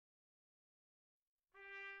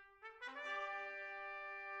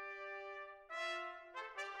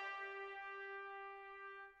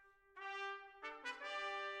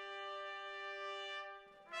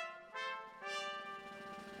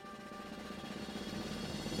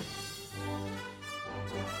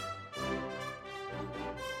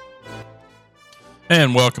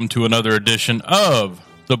And welcome to another edition of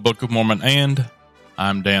the Book of Mormon, and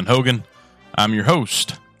I'm Dan Hogan. I'm your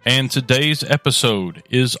host, and today's episode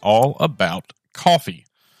is all about coffee.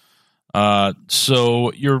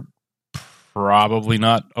 So you're probably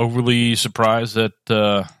not overly surprised that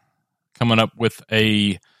coming up with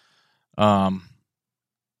a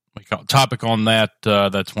topic on that.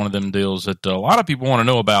 That's one of them deals that a lot of people want to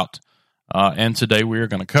know about, and today we are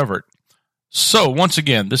going to cover it. So, once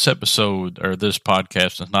again, this episode or this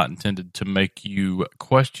podcast is not intended to make you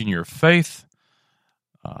question your faith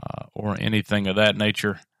or anything of that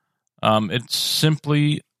nature. It's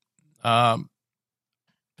simply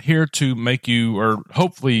here to make you, or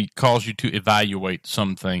hopefully cause you to evaluate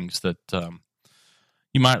some things that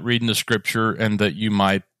you might read in the scripture and that you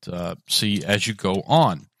might see as you go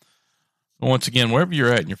on. Once again, wherever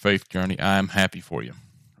you're at in your faith journey, I am happy for you.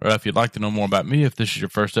 If you'd like to know more about me, if this is your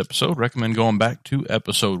first episode, recommend going back to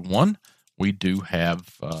episode 1. We do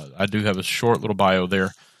have, I do have a short little bio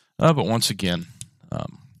there, but once again,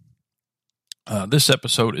 this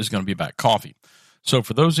episode is going to be about coffee. So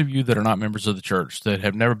for those of you that are not members of the church, that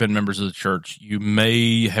have never been members of the church, you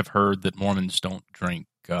may have heard that Mormons don't drink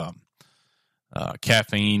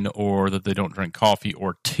caffeine, or that they don't drink coffee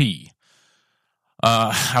or tea.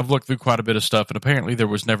 I've looked through quite a bit of stuff, and apparently there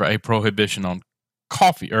was never a prohibition on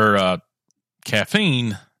coffee or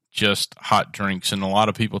caffeine, just hot drinks. And a lot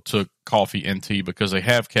of people took coffee and tea because they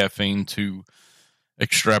have caffeine to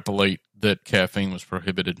extrapolate that caffeine was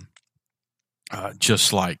prohibited,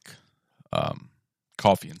 just like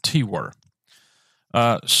coffee and tea were.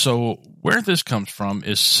 So where this comes from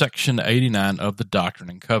is section 89 of the Doctrine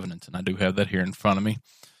and Covenants, and I do have that here in front of me.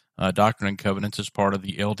 Doctrine and Covenants is part of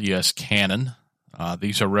the LDS canon.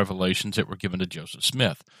 These are revelations that were given to Joseph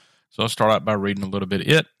Smith. So I'll start out by reading a little bit of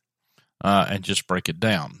it and just break it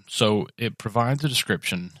down. So it provides a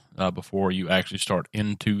description before you actually start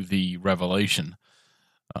into the revelation,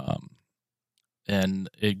 and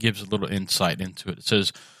it gives a little insight into it. It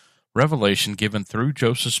says, Revelation given through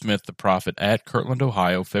Joseph Smith the prophet at Kirtland,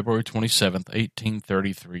 Ohio, February 27th,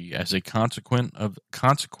 1833, as a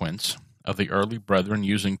consequence of the early brethren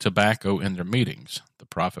using tobacco in their meetings. The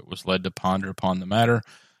prophet was led to ponder upon the matter.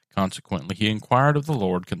 Consequently, he inquired of the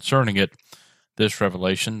Lord concerning it. This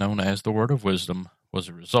revelation, known as the Word of Wisdom, was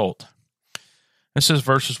a result. It says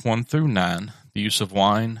verses 1 through 9, the use of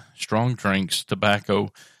wine, strong drinks,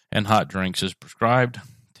 tobacco, and hot drinks is prescribed.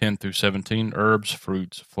 10 through 17, herbs,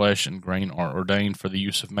 fruits, flesh, and grain are ordained for the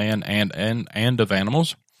use of man and of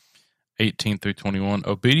animals. 18 through 21,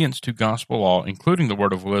 obedience to gospel law, including the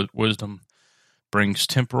Word of Wisdom, brings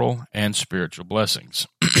temporal and spiritual blessings.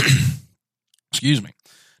 Excuse me.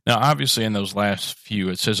 Now, obviously, in those last few,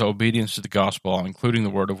 it says obedience to the gospel law, including the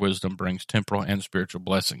word of wisdom, brings temporal and spiritual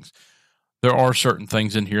blessings. There are certain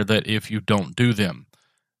things in here that if you don't do them,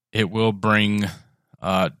 it will bring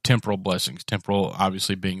temporal blessings. Temporal,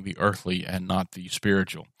 obviously, being the earthly and not the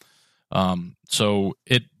spiritual. So,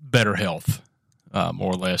 better health,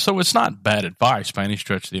 more or less. So, it's not bad advice by any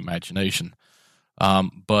stretch of the imagination,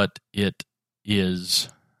 but it is...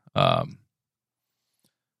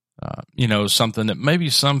 something that maybe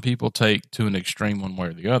some people take to an extreme one way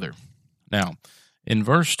or the other. Now, in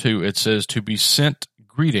verse 2, it says, to be sent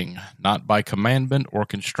greeting, not by commandment or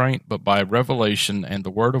constraint, but by revelation and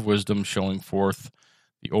the word of wisdom, showing forth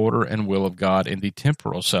the order and will of God in the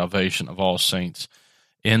temporal salvation of all saints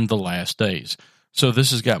in the last days. So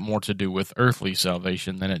this has got more to do with earthly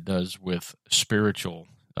salvation than it does with spiritual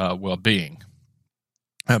well-being,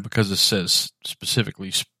 because it says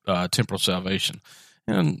specifically temporal salvation.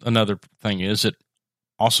 And another thing is, it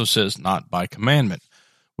also says not by commandment,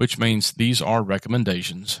 which means these are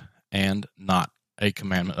recommendations and not a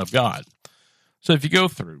commandment of God. So if you go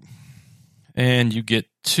through and you get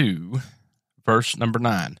to verse number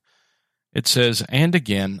 9, it says, and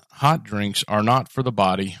again, hot drinks are not for the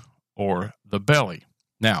body or the belly.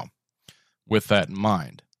 Now, with that in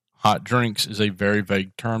mind, hot drinks is a very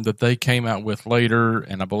vague term that they came out with later,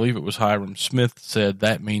 and I believe it was Hiram Smith said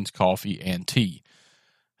that means coffee and tea.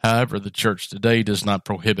 However, the church today does not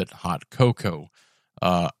prohibit hot cocoa,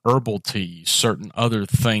 herbal tea, certain other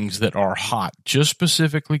things that are hot, just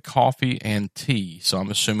specifically coffee and tea. So I'm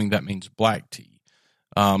assuming that means black tea.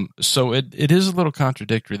 So it is a little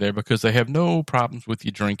contradictory there, because they have no problems with you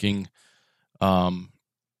drinking, herbal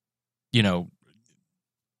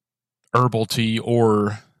tea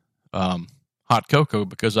or hot cocoa,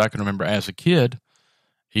 because I can remember as a kid,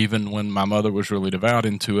 even when my mother was really devout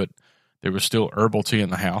into it, there was still herbal tea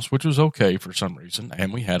in the house, which was okay for some reason,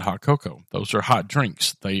 and we had hot cocoa. Those are hot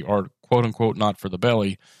drinks. They are, quote-unquote, not for the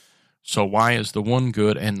belly, so why is the one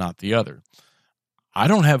good and not the other? I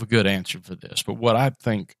don't have a good answer for this, but what I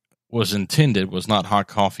think was intended was not hot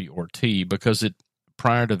coffee or tea, because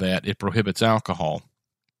prior to that, it prohibits alcohol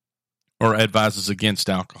or advises against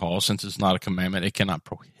alcohol. Since it's not a commandment, it cannot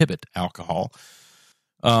prohibit alcohol,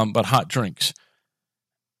 but hot drinks.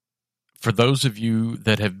 For those of you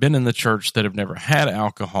that have been in the church that have never had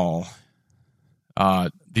alcohol,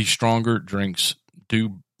 these stronger drinks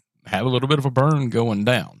do have a little bit of a burn going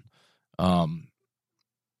down.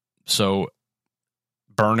 So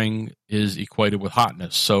burning is equated with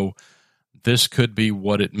hotness. So this could be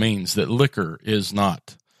what it means, that liquor is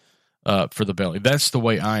not for the belly. That's the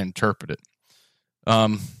way I interpret it.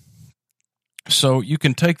 So you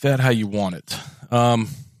can take that how you want it.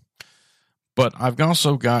 But I've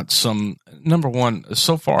also got some, number one,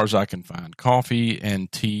 so far as I can find, coffee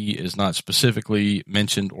and tea is not specifically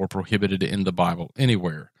mentioned or prohibited in the Bible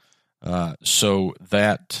anywhere. So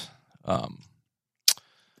that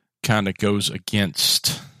kind of goes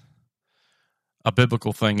against a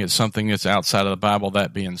biblical thing. It's something that's outside of the Bible.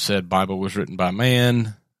 That being said, Bible was written by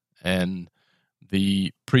man, and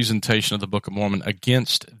the presentation of the Book of Mormon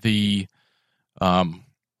against the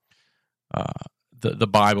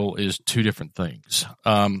Bible is two different things.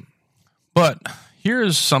 But here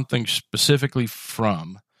is something specifically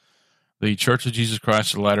from the Church of Jesus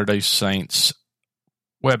Christ of Latter-day Saints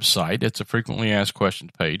website. It's a frequently asked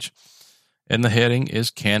questions page, and the heading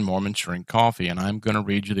is "Can Mormons Drink Coffee?" And I'm going to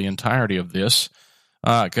read you the entirety of this.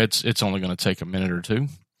 It's only going to take a minute or two.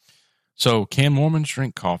 So, can Mormons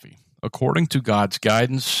drink coffee? According to God's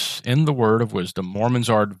guidance in the Word of Wisdom, Mormons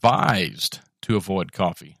are advised to avoid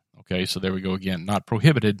coffee. Okay, so there we go again. Not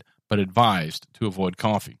prohibited, but advised to avoid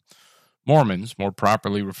coffee. Mormons, more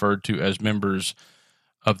properly referred to as members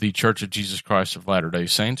of the Church of Jesus Christ of Latter-day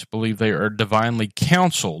Saints, believe they are divinely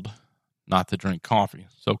counseled not to drink coffee.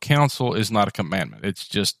 So counsel is not a commandment. It's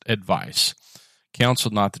just advice.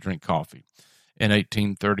 Counseled not to drink coffee. In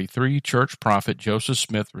 1833, church prophet Joseph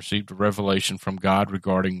Smith received a revelation from God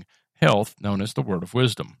regarding health known as the Word of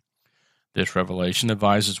Wisdom. This revelation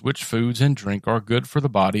advises which foods and drink are good for the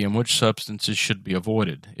body and which substances should be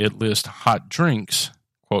avoided. It lists hot drinks,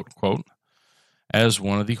 quote, quote, as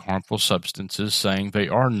one of the harmful substances, saying they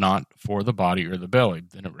are not for the body or the belly.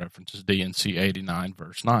 Then it references D&C 89,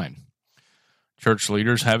 verse 9. Church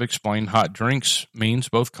leaders have explained hot drinks means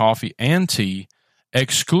both coffee and tea,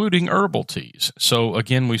 excluding herbal teas. So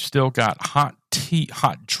again, we've still got hot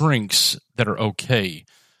drinks that are okay.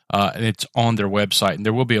 And it's on their website, and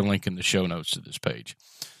there will be a link in the show notes to this page.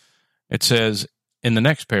 It says in the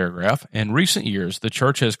next paragraph, in recent years, the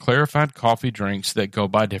church has clarified coffee drinks that go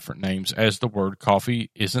by different names, as the word coffee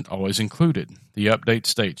isn't always included. The update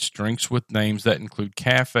states drinks with names that include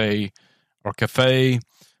cafe,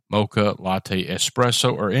 mocha, latte,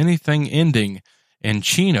 espresso, or anything ending in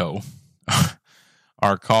chino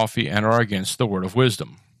are coffee and are against the Word of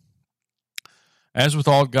Wisdom. As with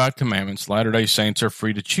all God commandments, Latter-day Saints are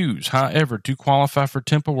free to choose. However, to qualify for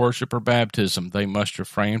temple worship or baptism, they must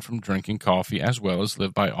refrain from drinking coffee as well as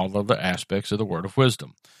live by all other aspects of the Word of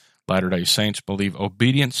Wisdom. Latter-day Saints believe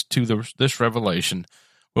obedience to this revelation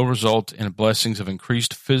will result in blessings of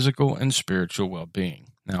increased physical and spiritual well-being.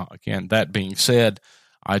 Now, again, that being said,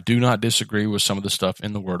 I do not disagree with some of the stuff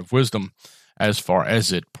in the Word of Wisdom as far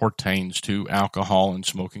as it pertains to alcohol and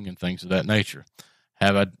smoking and things of that nature.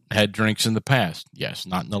 Have I had drinks in the past? Yes,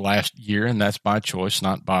 not in the last year, and that's by choice,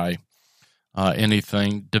 not by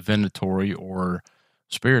anything divinatory or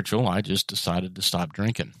spiritual. I just decided to stop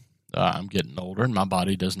drinking. I'm getting older, and my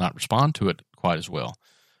body does not respond to it quite as well.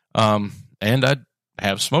 And I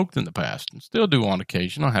have smoked in the past, and still do on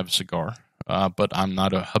occasion. I have a cigar, but I'm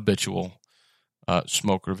not a habitual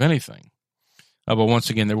smoker of anything. But once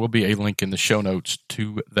again, there will be a link in the show notes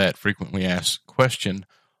to that frequently asked question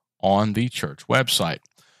on the church website.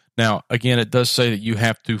 Now, again, it does say that you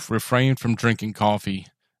have to refrain from drinking coffee,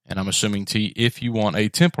 and I'm assuming tea, if you want a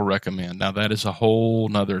temple recommend. Now, that is a whole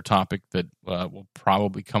nother topic that will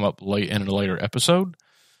probably come up late in a later episode.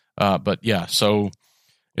 But yeah, so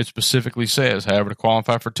it specifically says, however, to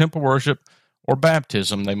qualify for temple worship or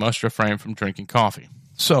baptism, they must refrain from drinking coffee.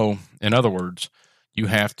 So, in other words, you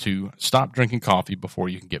have to stop drinking coffee before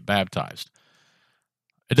you can get baptized.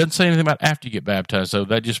 It doesn't say anything about after you get baptized, though.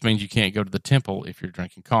 That just means you can't go to the temple if you're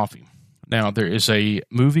drinking coffee. Now, there is a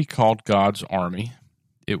movie called God's Army.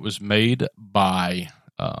 It was made by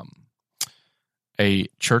a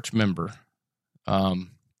church member, and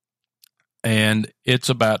it's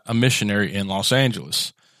about a missionary in Los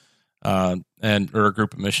Angeles, or a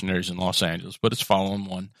group of missionaries in Los Angeles, but it's following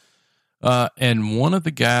one. And one of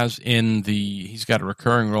the guys he's got a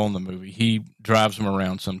recurring role in the movie. He drives them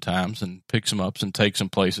around sometimes and picks them up and takes them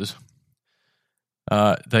places.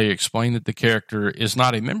 they explain that the character is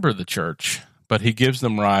not a member of the church, but he gives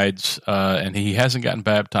them rides, and he hasn't gotten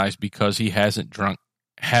baptized because he hasn't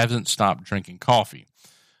stopped drinking coffee,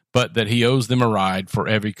 but that he owes them a ride for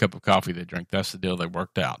every cup of coffee they drink. That's the deal they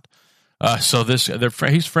worked out. So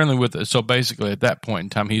he's friendly with it. So basically, at that point in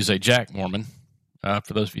time, he's a Jack Mormon.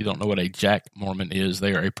 For those of you who don't know what a Jack Mormon is,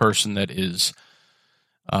 they are a person that is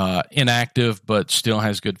inactive but still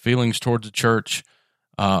has good feelings towards the church,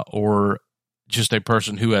 or just a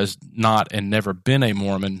person who has not and never been a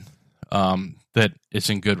Mormon, that is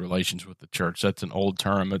in good relations with the church. That's an old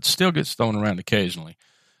term. It still gets thrown around occasionally.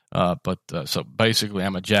 So basically,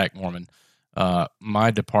 I'm a Jack Mormon.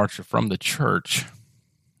 My departure from the church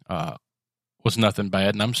was nothing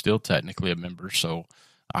bad, and I'm still technically a member. So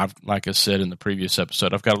like I said in the previous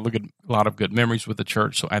episode, I've got a lot of good memories with the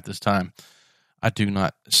church. So at this time, I do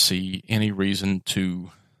not see any reason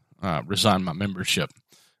to resign my membership.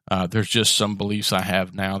 There's just some beliefs I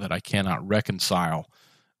have now that I cannot reconcile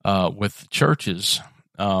with churches.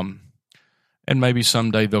 And maybe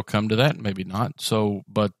someday they'll come to that, maybe not. So,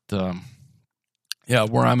 but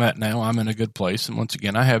where I'm at now, I'm in a good place. And once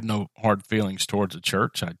again, I have no hard feelings towards the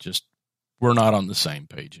church. We're not on the same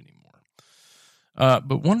page anymore.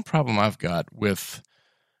 But one problem I've got with,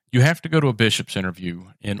 you have to go to a bishop's interview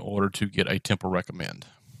in order to get a temple recommend.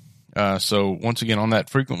 So once again, on that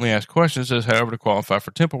frequently asked questions, it says, however, to qualify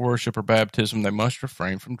for temple worship or baptism, they must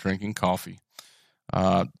refrain from drinking coffee.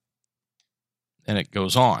 And it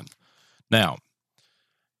goes on. Now,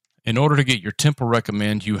 in order to get your temple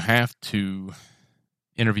recommend, you have to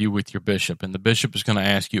interview with your bishop, and the bishop is going to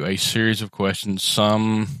ask you a series of questions.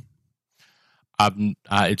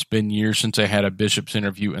 It's been years since I had a bishop's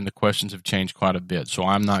interview, and the questions have changed quite a bit. So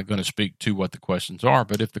I'm not going to speak to what the questions are,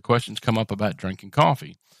 but if the questions come up about drinking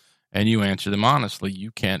coffee and you answer them honestly,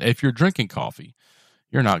 you can. If you're drinking coffee,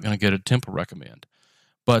 you're not going to get a temple recommend.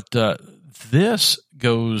 But this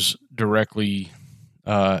goes directly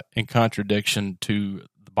in contradiction to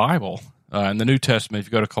the Bible. In the New Testament, if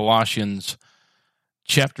you go to Colossians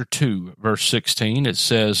chapter 2, verse 16, it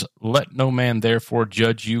says, let no man therefore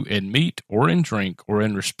judge you in meat or in drink or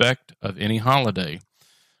in respect of any holiday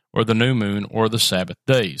or the new moon or the Sabbath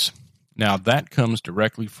days. Now, that comes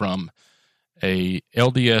directly from a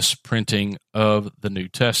LDS printing of the New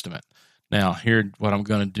Testament. Now, here, what I'm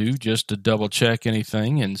going to do, just to double-check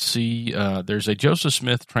anything and see, there's a Joseph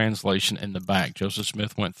Smith translation in the back. Joseph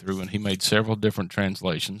Smith went through, and he made several different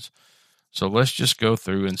translations. So let's just go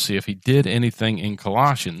through and see if he did anything in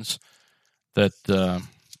Colossians that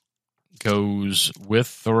goes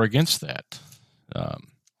with or against that.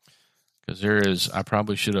 Because I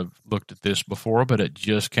probably should have looked at this before, but it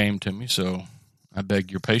just came to me, so I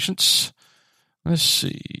beg your patience. Let's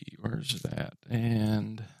see, where's that?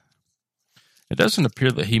 And it doesn't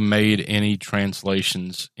appear that he made any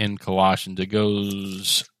translations in Colossians. It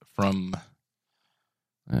goes from,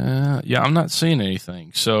 I'm not seeing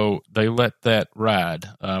anything. So they let that ride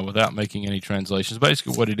without making any translations.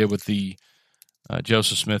 Basically, what he did with the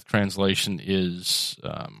Joseph Smith translation is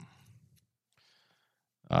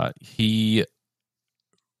he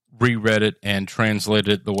reread it and translated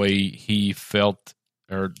it the way he felt,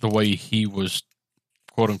 or the way he was,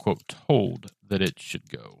 quote unquote, told that it should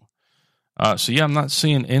go. I'm not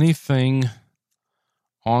seeing anything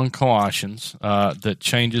on Colossians that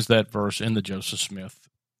changes that verse in the Joseph Smith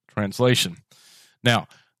translation. Now,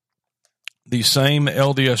 the same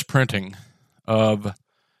LDS printing of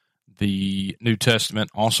the New Testament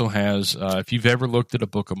also has, if you've ever looked at a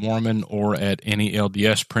Book of Mormon or at any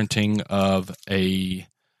LDS printing of a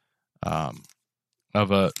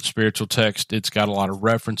spiritual text, it's got a lot of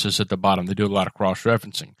references at the bottom. They do a lot of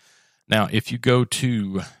cross-referencing. Now, if you go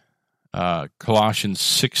to Colossians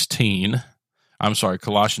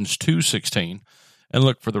 2:16, and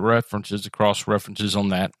look for the references, the cross-references on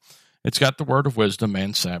that, it's got the word of wisdom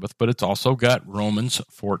and Sabbath, but it's also got Romans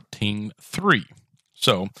 14:3.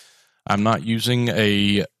 So I'm not using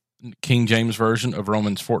a King James version of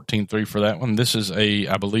Romans 14:3 for that one. This is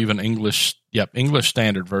I believe an English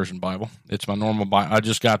Standard Version Bible. It's my normal Bible. I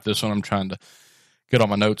just got this one. I'm trying to get all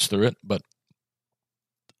my notes through it.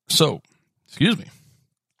 Excuse me.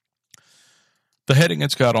 The heading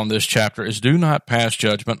it's got on this chapter is Do Not Pass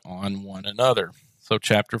Judgment on One Another. So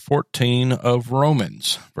chapter 14 of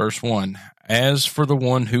Romans, verse 1, As for the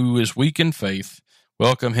one who is weak in faith,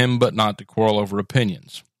 welcome him, but not to quarrel over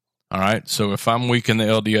opinions. All right, so if I'm weak in the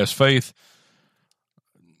LDS faith,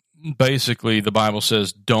 basically the Bible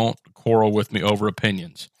says don't quarrel with me over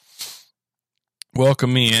opinions.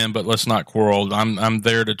 Welcome me in, but let's not quarrel. I'm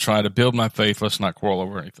there to try to build my faith. Let's not quarrel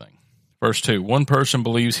over anything. Verse 2, one person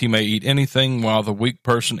believes he may eat anything while the weak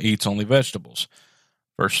person eats only vegetables.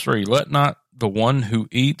 Verse 3, let not the one who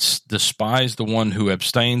eats despise the one who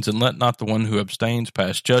abstains, and let not the one who abstains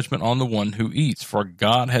pass judgment on the one who eats, for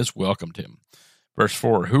God has welcomed him. Verse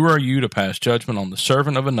 4, who are you to pass judgment on the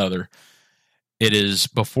servant of another? It is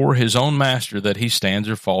before his own master that he stands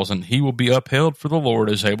or falls, and he will be upheld, for the Lord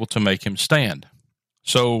is able to make him stand.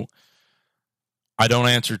 So I don't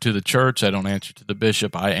answer to the church. I don't answer to the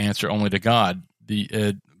bishop. I answer only to God.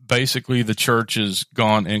 Basically, the church has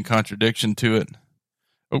gone in contradiction to it.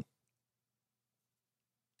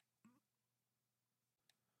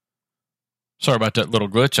 Sorry about that little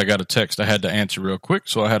glitch. I got a text I had to answer real quick,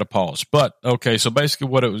 so I had to pause. But, okay, so basically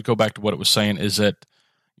go back to what it was saying is that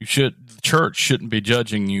the church shouldn't be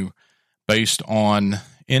judging you based on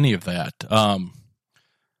any of that.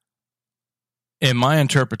 In my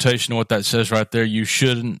interpretation of what that says right there, you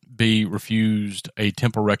shouldn't be refused a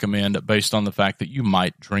temple recommend based on the fact that you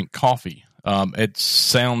might drink coffee. It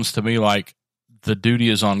sounds to me like the duty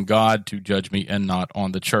is on God to judge me and not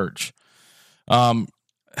on the church. And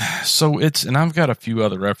I've got a few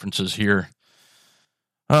other references here.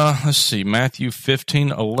 Let's see, Matthew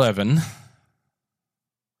 15:11,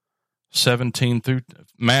 17 through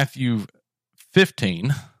Matthew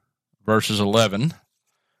 15 verses 11,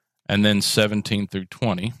 and then 17 through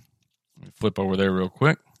 20. Let me flip over there real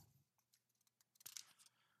quick.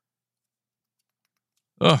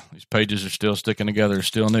 Oh, these pages are still sticking together, they're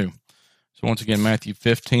still new. So once again, Matthew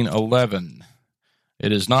 15:11.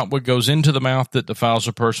 It is not what goes into the mouth that defiles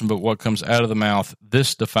a person, but what comes out of the mouth,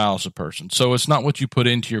 this defiles a person. So it's not what you put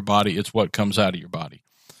into your body, it's what comes out of your body.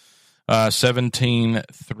 17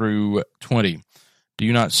 through 20. Do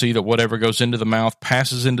you not see that whatever goes into the mouth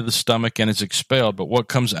passes into the stomach and is expelled, but what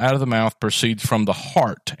comes out of the mouth proceeds from the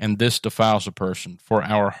heart, and this defiles a person? For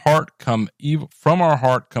out of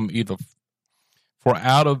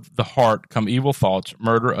the heart come evil thoughts,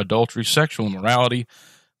 murder, adultery, sexual immorality,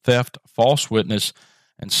 theft, false witness,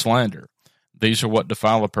 and slander. These are what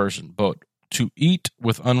defile a person, but to eat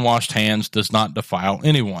with unwashed hands does not defile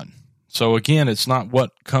anyone. So again, it's not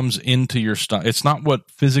what comes into your stomach. It's not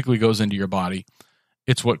what physically goes into your body.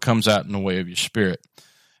 It's what comes out in the way of your spirit.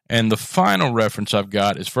 And the final reference I've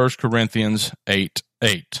got is 1 Corinthians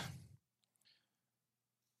 8:8.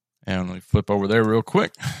 And let me flip over there real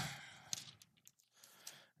quick.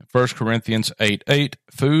 1 Corinthians 8:8,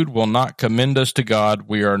 food will not commend us to God.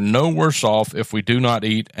 We are no worse off if we do not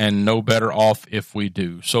eat, and no better off if we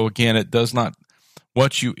do. So again,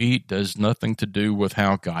 what you eat does nothing to do with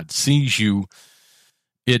how God sees you.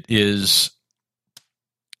 It is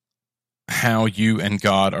how you and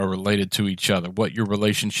God are related to each other, what your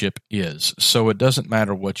relationship is. So it doesn't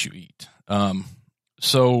matter what you eat.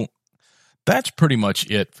 So that's pretty much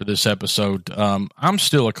it for this episode. I'm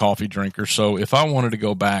still a coffee drinker, so if I wanted to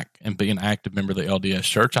go back and be an active member of the LDS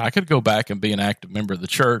Church, I could go back and be an active member of the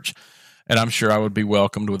church, and I'm sure I would be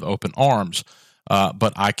welcomed with open arms.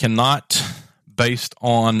 But I cannot, based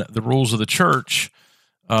on the rules of the church,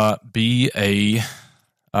 get a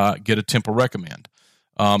temple recommend.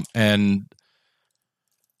 And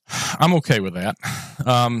I'm okay with that.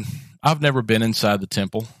 I've never been inside the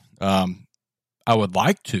temple. I would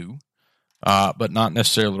like to. But not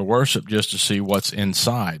necessarily to worship, just to see what's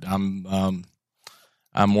inside. I'm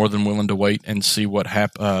more than willing to wait and see what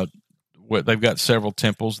happens. They've got several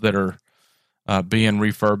temples that are being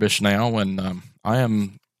refurbished now, and I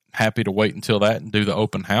am happy to wait until that and do the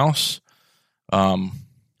open house.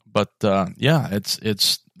 But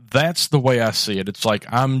that's the way I see it. It's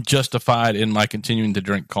like I'm justified in my continuing to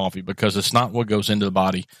drink coffee because it's not what goes into the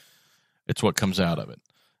body; it's what comes out of it.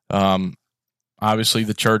 Obviously,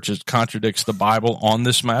 the church contradicts the Bible on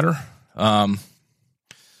this matter, but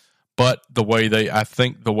I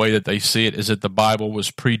think the way that they see it is that the Bible was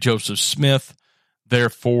pre-Joseph Smith.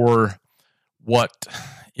 Therefore, what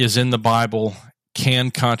is in the Bible can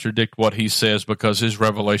contradict what he says because his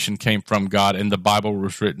revelation came from God and the Bible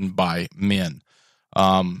was written by men.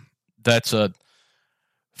 That's a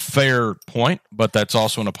fair point, but that's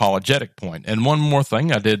also an apologetic point. And one more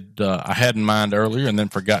thing I had in mind earlier and then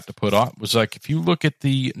forgot to put on was like if you look at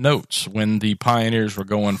the notes when the pioneers were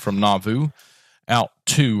going from Nauvoo out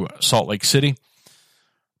to Salt Lake City,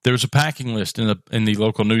 there was a packing list in the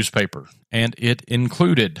local newspaper, and it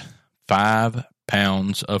included 5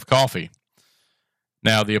 pounds of coffee.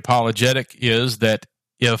 Now, the apologetic is that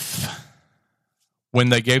when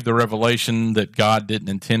they gave the revelation that God didn't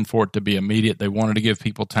intend for it to be immediate, they wanted to give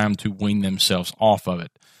people time to wean themselves off of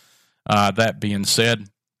it. That being said,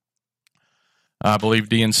 I believe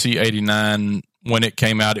D&C 89, when it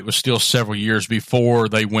came out, it was still several years before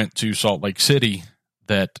they went to Salt Lake City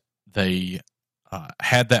that they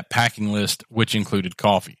had that packing list, which included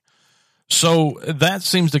coffee. So that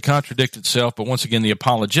seems to contradict itself, but once again, the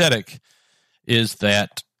apologetic is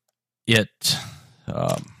that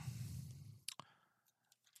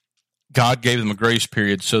God gave them a grace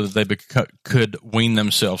period so that they could wean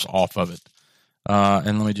themselves off of it.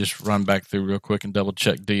 And let me just run back through real quick and double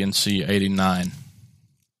check D&C 89.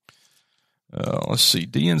 Let's see,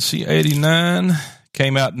 D&C 89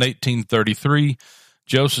 came out in 1833.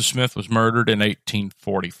 Joseph Smith was murdered in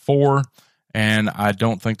 1844. And I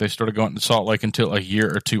don't think they started going to Salt Lake until a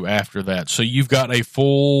year or two after that. So you've got a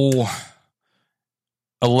full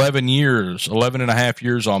 11 and a half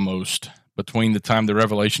years almost between the time the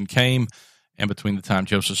revelation came and between the time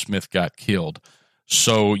Joseph Smith got killed.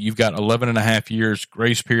 So you've got 11 and a half years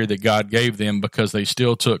grace period that God gave them because they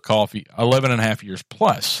still took coffee, 11 and a half years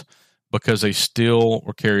plus, because they still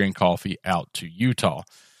were carrying coffee out to Utah.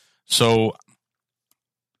 So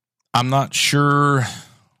I'm not sure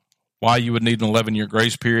why you would need an 11-year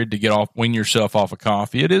grace period to wean yourself off of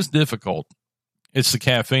coffee. It is difficult. It's the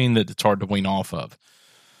caffeine that it's hard to wean off of.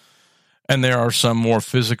 And there are some more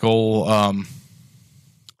physical,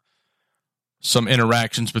 some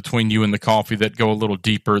interactions between you and the coffee that go a little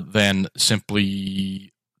deeper than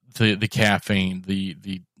simply the caffeine,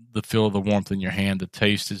 the feel of the warmth in your hand, the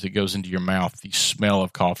taste as it goes into your mouth, the smell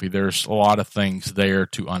of coffee. There's a lot of things there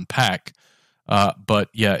to unpack. But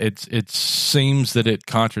yeah, it seems that it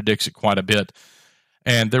contradicts it quite a bit.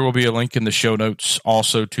 And there will be a link in the show notes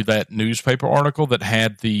also to that newspaper article that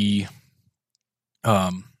had the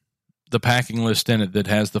packing list in it that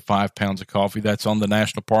has the 5 pounds of coffee. That's on the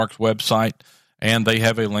National Parks website. And they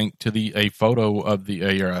have a link to a photo of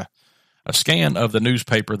a scan of the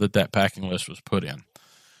newspaper that packing list was put in.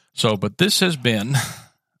 So, but this has been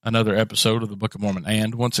another episode of the Book of Mormon.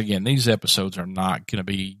 And once again, these episodes are not going to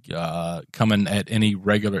be coming at any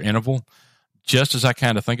regular interval. Just as I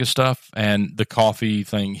kind of think of stuff, and the coffee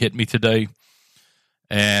thing hit me today,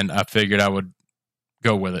 and I figured I would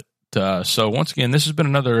go with it. So once again, this has been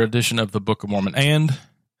another edition of the Book of Mormon. And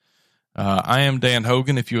I am Dan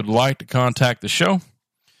Hogan. If you would like to contact the show,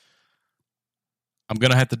 I'm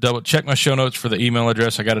going to have to double check my show notes for the email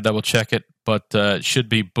address. I got to double check it, but it should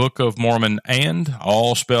be Book of Mormon and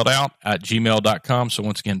all spelled out at gmail.com. So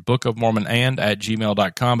once again, Book of Mormon and at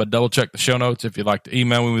gmail.com. But double check the show notes if you'd like to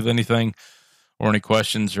email me with anything or any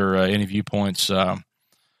questions or any viewpoints. I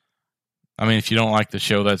mean, if you don't like the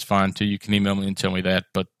show, that's fine too. You can email me and tell me that.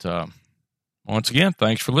 But once again,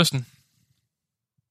 thanks for listening.